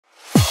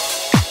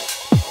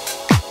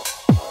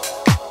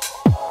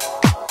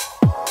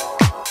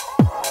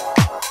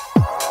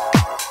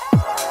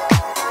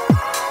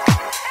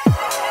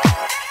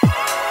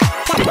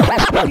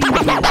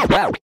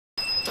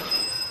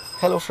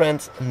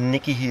friends,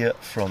 Nicky here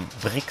from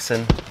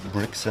Brixen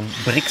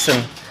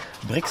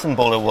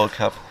Boulder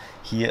Worldcup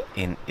here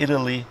in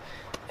Italy,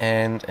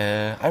 and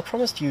I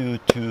promised you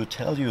to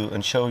tell you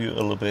and show you a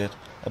little bit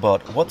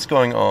about what's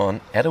going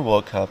on at a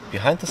World Cup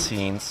behind the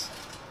scenes,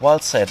 while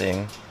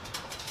setting,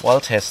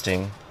 while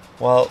testing,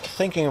 while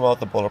thinking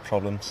about the boulder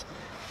problems.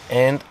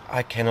 And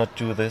I cannot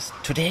do this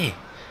today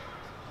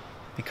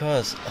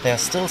because they're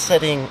still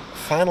setting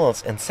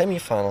finals and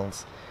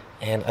semi-finals,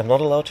 and I'm not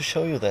allowed to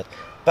show you that.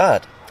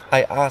 But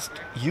I asked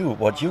you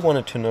what you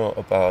wanted to know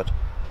about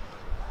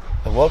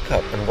a World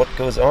Cup and what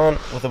goes on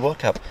with the World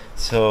Cup.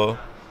 So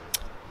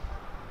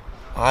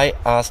I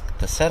asked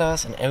the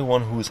setters and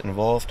everyone who's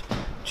involved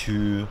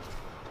to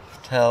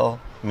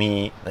tell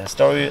me their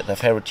story, their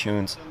favorite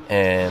tunes,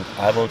 and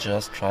I will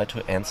just try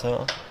to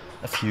answer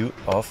a few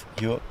of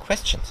your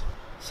questions.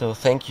 So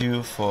thank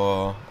you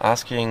for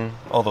asking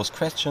all those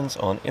questions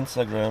on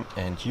Instagram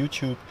and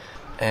YouTube,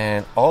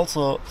 and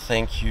also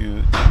thank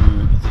you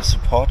to the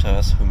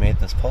supporters who made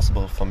this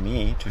possible for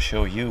me to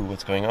show you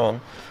what's going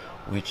on,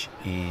 which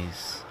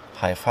is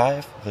High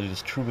Five, the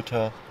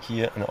distributor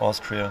here in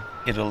Austria,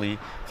 Italy,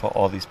 for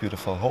all these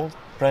beautiful hole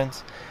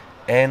brands,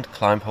 and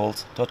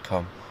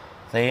climbholes.com.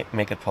 They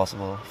make it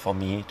possible for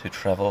me to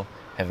travel,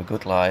 have a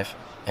good life,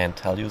 and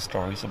tell you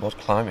stories about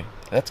climbing.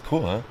 That's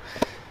cool, huh?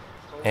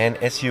 And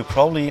as you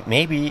probably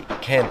maybe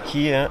can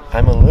hear,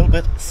 I'm a little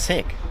bit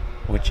sick,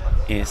 which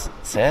is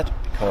sad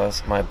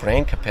because my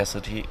brain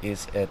capacity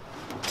is at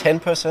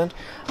 10%.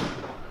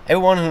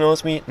 Everyone who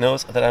knows me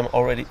knows that I'm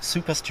already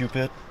super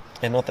stupid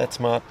and not that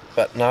smart,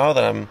 but now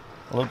that I'm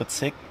a little bit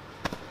sick,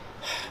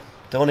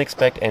 don't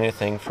expect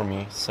anything from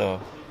me, so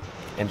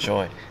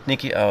enjoy.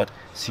 Nicky out,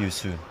 see you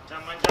soon.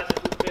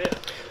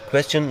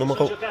 Question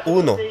numero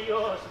uno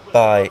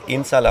by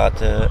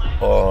Insalate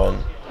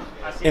on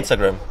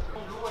Instagram.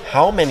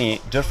 How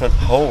many different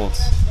holes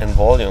and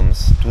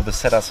volumes do the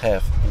setters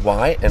have?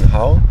 Why and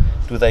how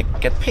do they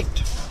get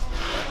picked?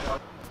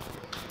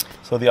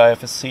 So the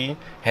IFSC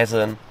has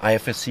an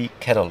IFSC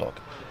catalog,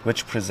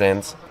 which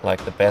presents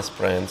like the best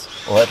brands,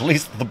 or at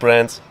least the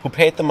brands who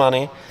paid the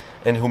money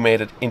and who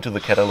made it into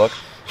the catalog.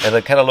 And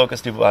the catalog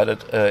is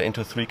divided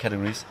into three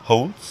categories: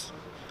 holes,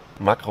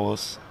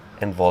 macros,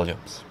 and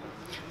volumes.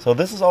 So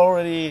this is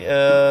already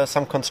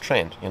some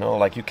constraint, you know,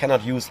 like you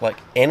cannot use like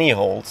any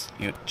holes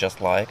you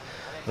just like.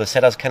 The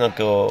setters cannot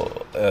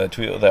go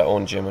to their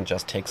own gym and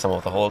just take some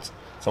of the holes,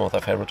 some of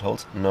their favorite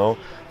holes. No,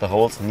 the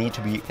holes need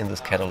to be in this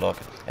catalog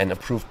and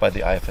approved by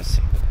the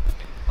IFSC.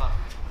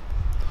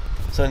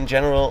 So in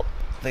general,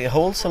 the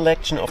whole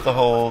selection of the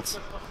holes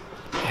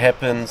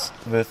happens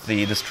with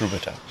the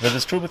distributor. The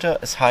distributor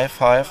is High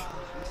Five.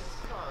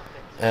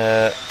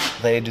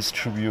 They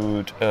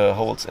distribute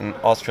holes in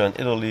Austria and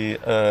Italy,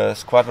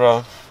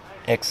 Squadra,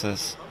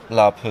 Axis,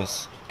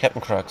 Lapis,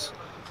 Captain Crux,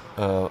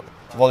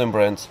 volume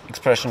brands,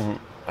 Expression,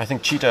 I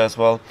think Cheetah as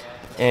well,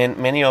 and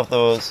many of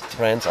those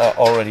brands are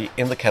already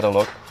in the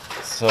catalog.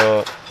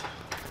 So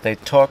they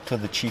talked to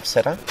the chief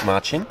setter,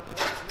 Marcin,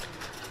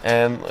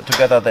 and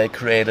together they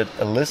created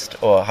a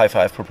list, or High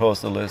Five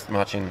proposed a list.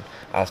 Marcin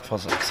asked for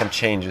some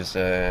changes,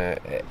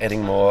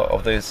 adding more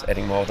of this,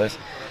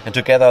 and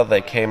together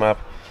they came up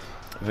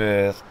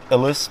with a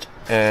list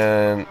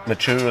and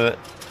material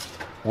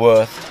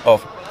worth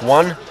of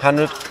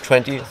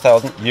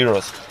 120,000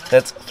 euros.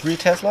 That's 3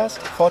 Teslas,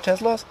 4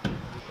 Teslas.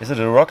 Is it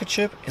a rocket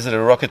ship? Is it a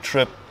rocket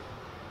trip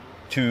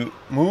to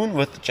moon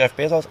with Jeff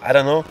Bezos? I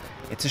don't know.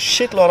 It's a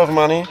shitload of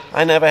money.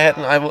 I never had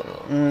and I will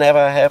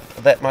never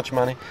have that much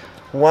money.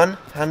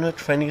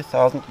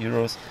 120,000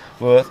 euros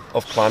worth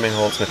of climbing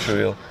holes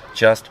material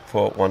just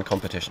for one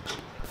competition.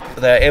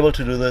 They're able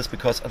to do this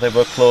because they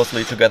work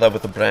closely together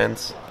with the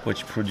brands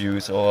which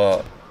produce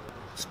or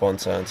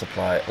sponsor and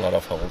supply a lot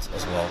of holes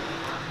as well,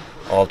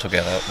 all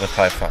together with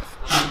High Five.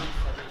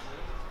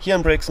 Here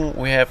in Brixen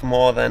we have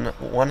more than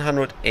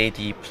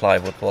 180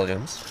 plywood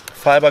volumes,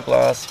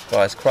 fiberglass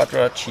by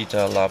Squadra,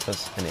 Cheetah,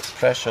 Lapis and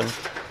Expression,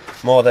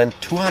 more than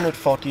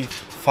 240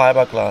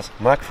 fiberglass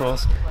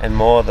macros, and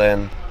more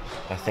than,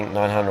 I think,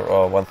 900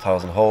 or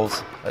 1000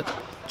 holes. I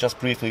just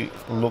briefly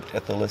looked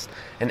at the list,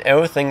 and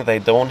everything they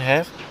don't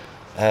have,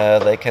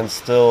 they can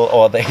still,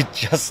 or they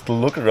just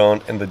look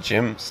around in the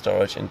gym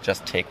storage and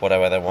just take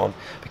whatever they want,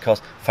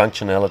 because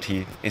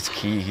functionality is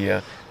key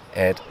here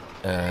at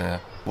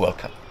World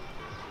Cup.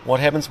 What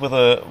happens with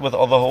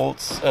all the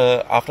holes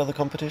after the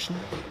competition?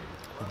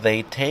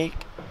 They take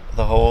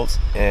the holes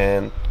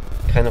and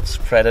kind of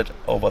spread it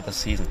over the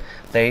season.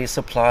 They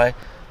supply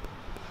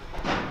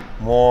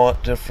more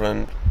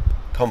different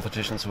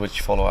competitions which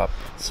follow up.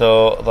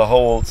 So the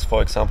holes,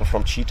 for example,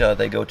 from Cheetah,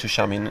 they go to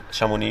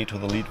Chamonix to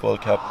the Lead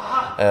World Cup.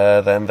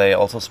 Then they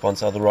also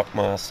sponsor the Rock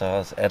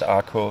Masters at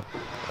Arco,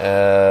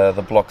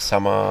 the Block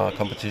Summer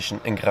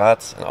competition in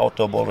Graz, an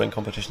outdoor bouldering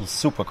competition,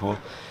 super cool,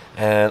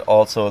 and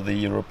also the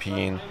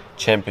European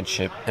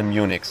Championship in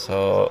Munich.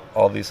 So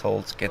all these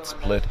holes get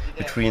split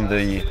between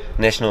the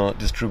national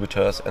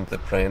distributors and the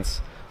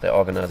brands. They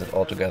organize it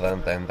all together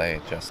and then they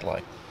just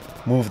like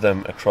move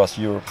them across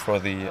Europe for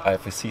the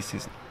IFSC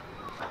season.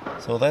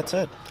 So that's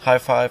it. High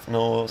Five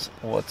knows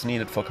what's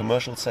needed for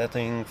commercial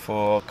setting,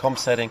 for comp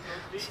setting.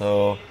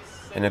 So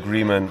in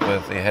agreement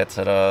with the head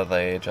setter,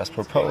 they just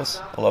propose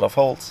a lot of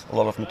holes, a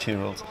lot of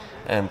materials,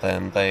 and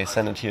then they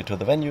send it here to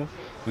the venue.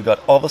 We got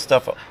all the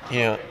stuff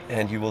here,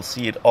 and you will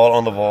see it all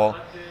on the wall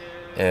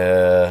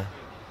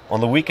on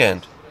the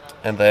weekend.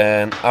 And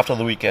then after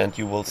the weekend,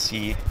 you will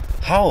see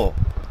how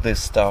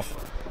this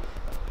stuff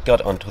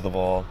got onto the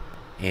wall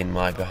in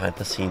my behind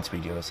the scenes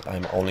videos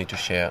I'm only to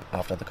share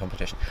after the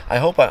competition. I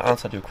hope I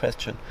answered your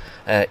question.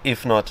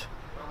 If not,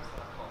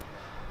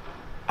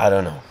 I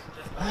don't know.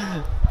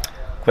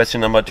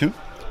 Question number 2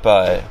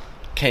 by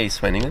K.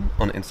 Swenningen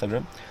on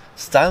Instagram.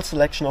 Style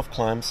selection of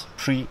climbs,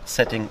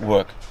 pre-setting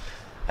work.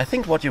 I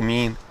think what you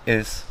mean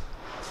is,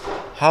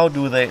 how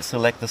do they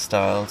select the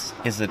styles?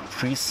 Is it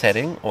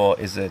pre-setting, or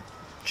is it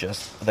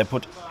just they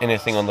put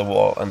anything on the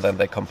wall and then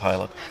they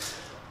compile it?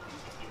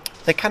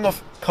 They kind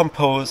of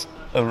compose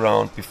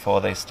around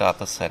before they start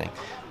the setting,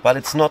 but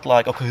it's not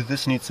like, okay,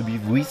 this needs to be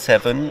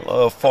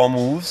V7, 4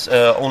 moves,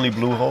 only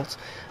blue holes.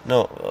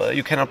 No,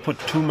 you cannot put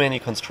too many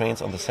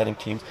constraints on the setting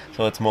teams,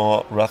 so it's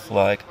more rough,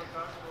 like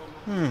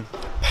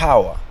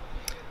power.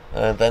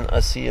 Then I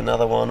see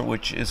another one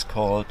which is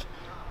called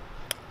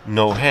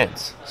no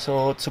hands.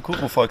 So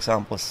Tsukuru, for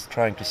example, is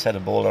trying to set a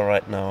boulder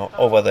right now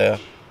over there.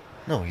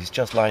 No, he's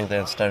just lying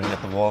there and staring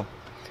at the wall.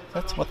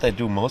 That's what they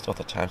do most of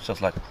the time,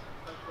 just like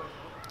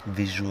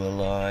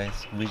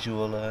visualize.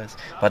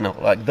 But no,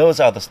 like those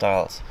are the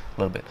styles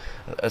a little bit.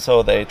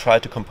 So they try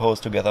to compose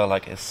together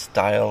like a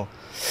stylish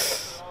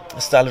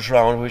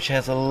round which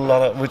has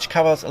which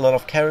covers a lot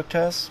of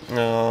characters.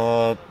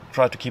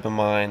 Try to keep in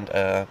mind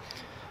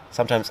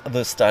sometimes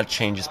the style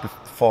changes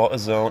before a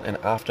zone and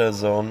after a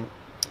zone,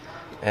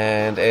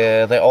 and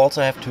they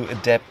also have to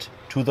adapt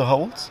to the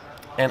holes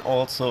and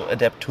also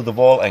adapt to the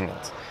wall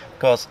angles,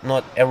 because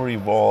not every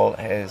wall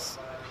has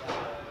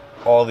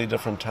all the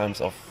different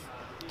types of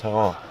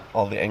terrain,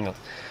 all the angles.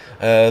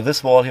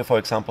 This wall here, for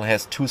example,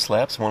 has 2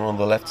 slabs, one on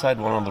the left side,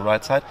 one on the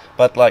right side,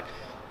 but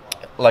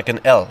like an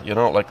L, you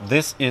know, like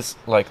this is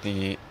like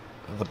the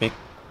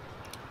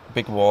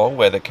big wall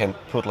where they can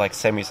put like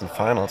semis and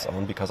finals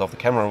on because of the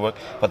camera work,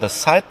 but the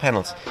side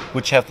panels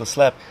which have the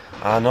slab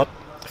are not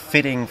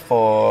fitting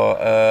for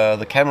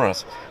the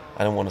cameras.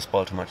 I don't want to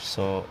spoil too much,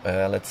 so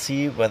let's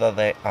see whether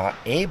they are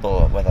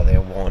able, whether they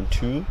want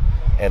to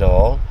at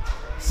all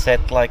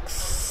set like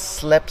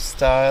slab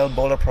style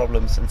boulder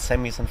problems in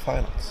semis and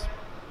finals.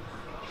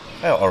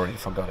 I already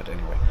forgot it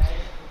anyway.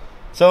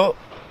 So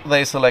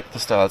they select the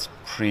styles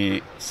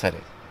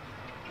pre-setting.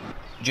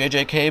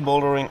 JJK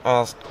Bouldering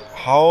asked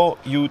how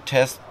you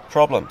test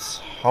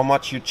problems, how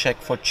much you check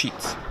for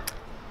cheats.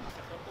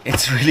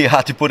 It's really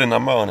hard to put a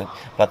number on it,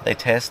 but they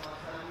test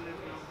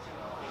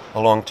a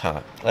long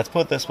time. Let's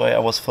put it this way, I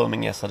was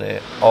filming yesterday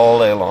all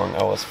day long.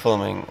 I was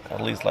filming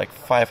at least like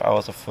 5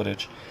 hours of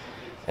footage,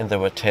 and they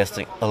were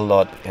testing a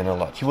lot and a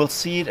lot. You will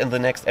see it in the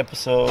next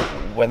episode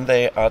when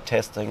they are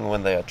testing,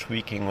 when they are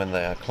tweaking, when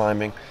they are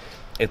climbing.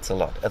 It's a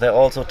lot. They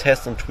also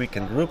test and tweak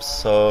in groups,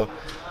 so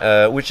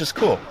which is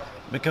cool,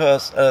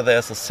 because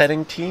there's a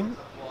setting team,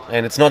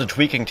 and it's not a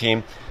tweaking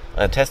team,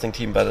 a testing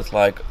team, but it's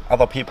like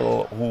other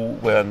people who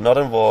were not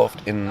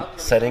involved in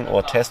setting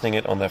or testing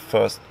it on their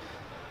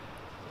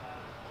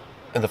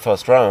in the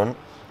first round.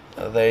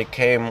 They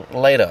came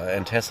later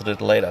and tested it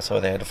later, so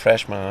they had a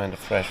fresh mind, a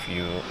fresh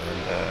view,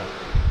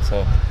 and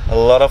so a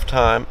lot of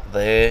time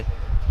they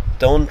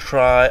don't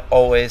try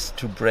always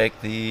to break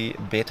the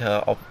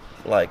beta up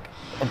like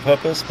on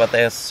purpose, but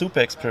they are super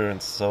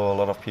experienced, so a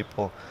lot of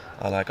people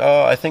are like,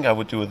 oh, I think I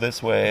would do it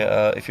this way,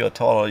 if you're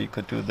taller you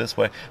could do it this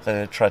way. Then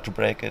they try to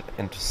break it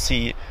and to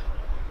see,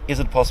 is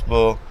it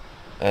possible?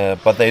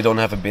 But they don't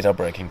have a beta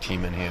breaking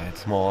team in here.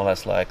 It's more or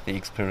less like the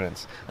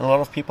experience. And a lot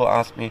of people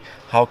ask me,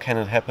 how can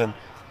it happen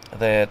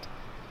that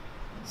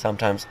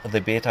sometimes the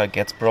beta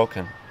gets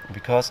broken?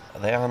 Because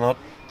they are not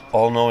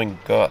all-knowing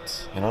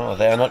gods, you know.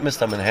 They are not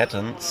Mr.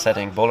 Manhattan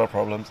setting boulder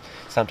problems.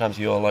 Sometimes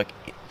you are like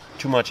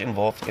too much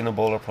involved in a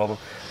boulder problem,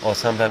 or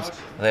sometimes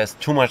there's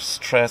too much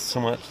stress,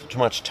 too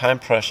much time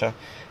pressure.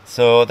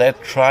 So they're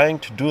trying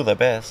to do their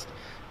best,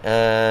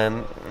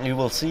 and you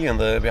will see in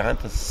the behind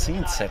the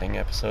scenes setting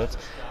episodes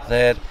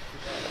that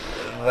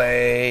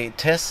they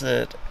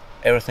tested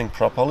everything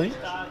properly,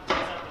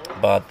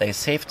 but they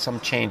saved some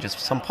changes,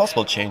 some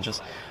possible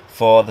changes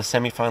for the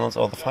semifinals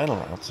or the final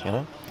rounds, you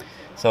know.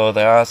 So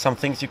there are some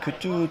things you could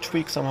do,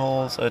 tweak some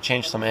holes,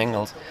 change some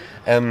angles,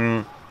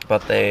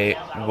 but they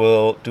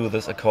will do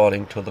this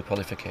according to the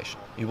qualification.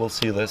 You will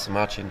see this,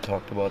 Marcin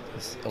talked about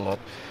this a lot,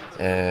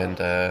 and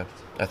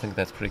I think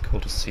that's pretty cool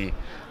to see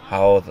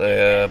how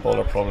the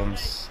boulder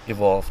problems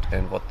evolved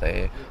and what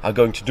they are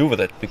going to do with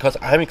it, because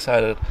I'm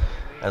excited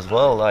as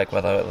well, like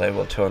whether they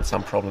will turn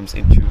some problems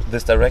into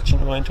this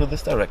direction or into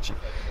this direction.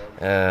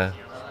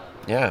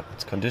 Yeah,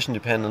 it's condition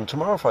dependent.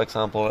 Tomorrow, for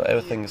example,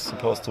 everything is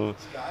supposed to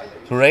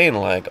rain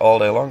like all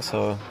day long,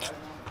 so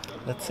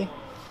let's see.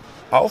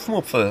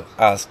 Aufmupfel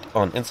asked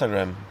on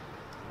Instagram,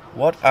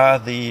 what are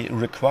the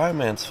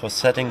requirements for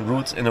setting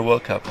routes in a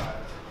World Cup?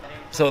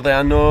 So there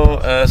are no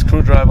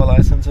screwdriver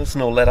licenses,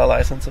 no leather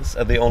licenses.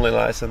 The only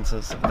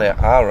licenses there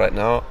are right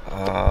now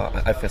are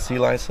IFSC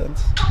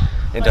license,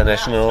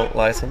 international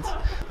license.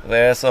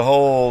 There's a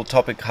whole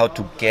topic how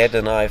to get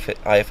an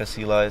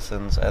IFSC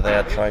license. They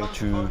are trying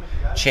to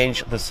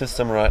change the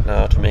system right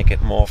now to make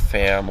it more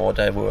fair, more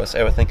diverse,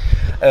 everything.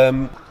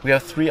 We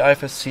have 3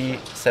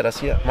 IFSC setters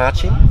here.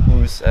 Marcin,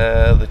 who's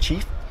the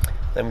chief.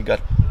 Then we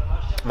got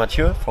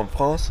Mathieu from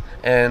France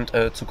and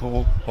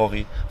Tsukuru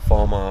Hori,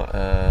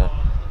 former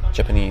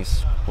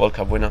Japanese World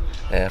Cup winner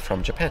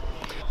from Japan.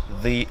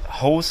 The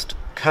host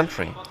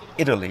country,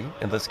 Italy,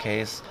 in this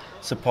case,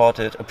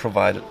 supported and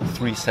provided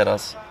 3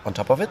 setters on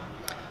top of it.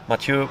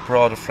 Mathieu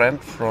brought a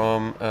friend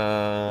from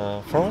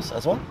France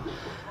as well.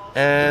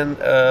 And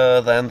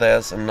then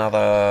there's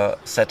another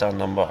setter,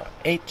 number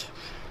 8,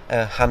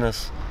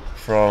 Hannes,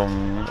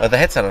 from the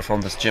head setter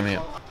from this gym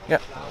here. Yeah,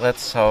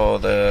 that's how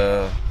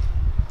the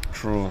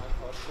crew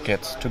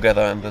gets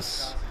together in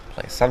this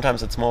place.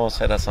 Sometimes it's more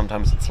setters,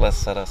 sometimes it's less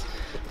setters,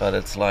 but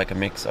it's like a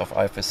mix of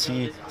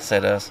IFSC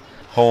setters,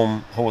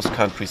 host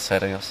country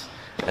setters,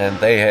 and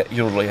they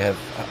usually have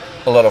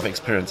a lot of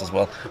experience as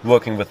well,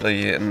 working with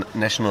the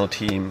national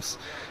teams,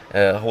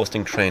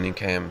 hosting training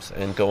camps,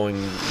 and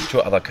going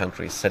to other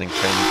countries, setting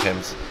training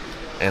camps,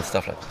 and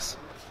stuff like this.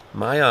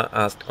 Maya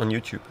asked on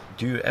YouTube,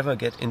 do you ever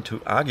get into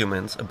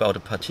arguments about a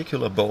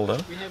particular boulder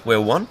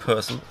where one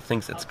person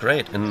thinks it's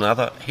great and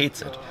another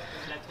hates it?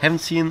 Haven't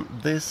seen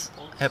this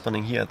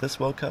happening here at this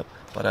World Cup,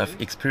 but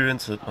I've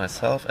experienced it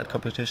myself at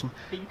competition.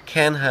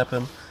 Can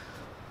happen.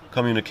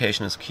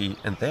 Communication is key,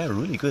 and they're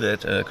really good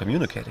at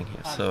communicating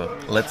here. So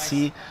let's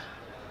see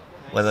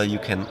whether you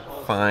can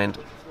find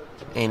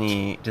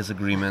any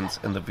disagreements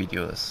in the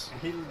videos,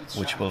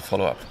 which will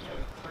follow up.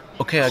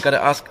 Okay, I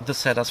gotta ask the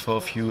setters for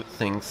a few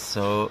things.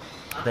 So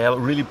they are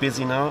really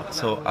busy now,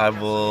 so I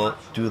will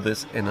do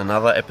this in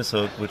another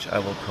episode, which I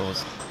will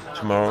post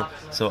tomorrow.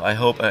 So I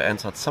hope I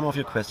answered some of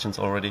your questions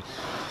already.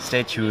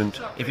 Stay tuned.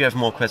 If you have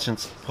more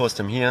questions, post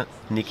them here.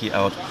 Nikki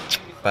out.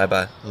 Bye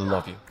bye.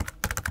 Love you.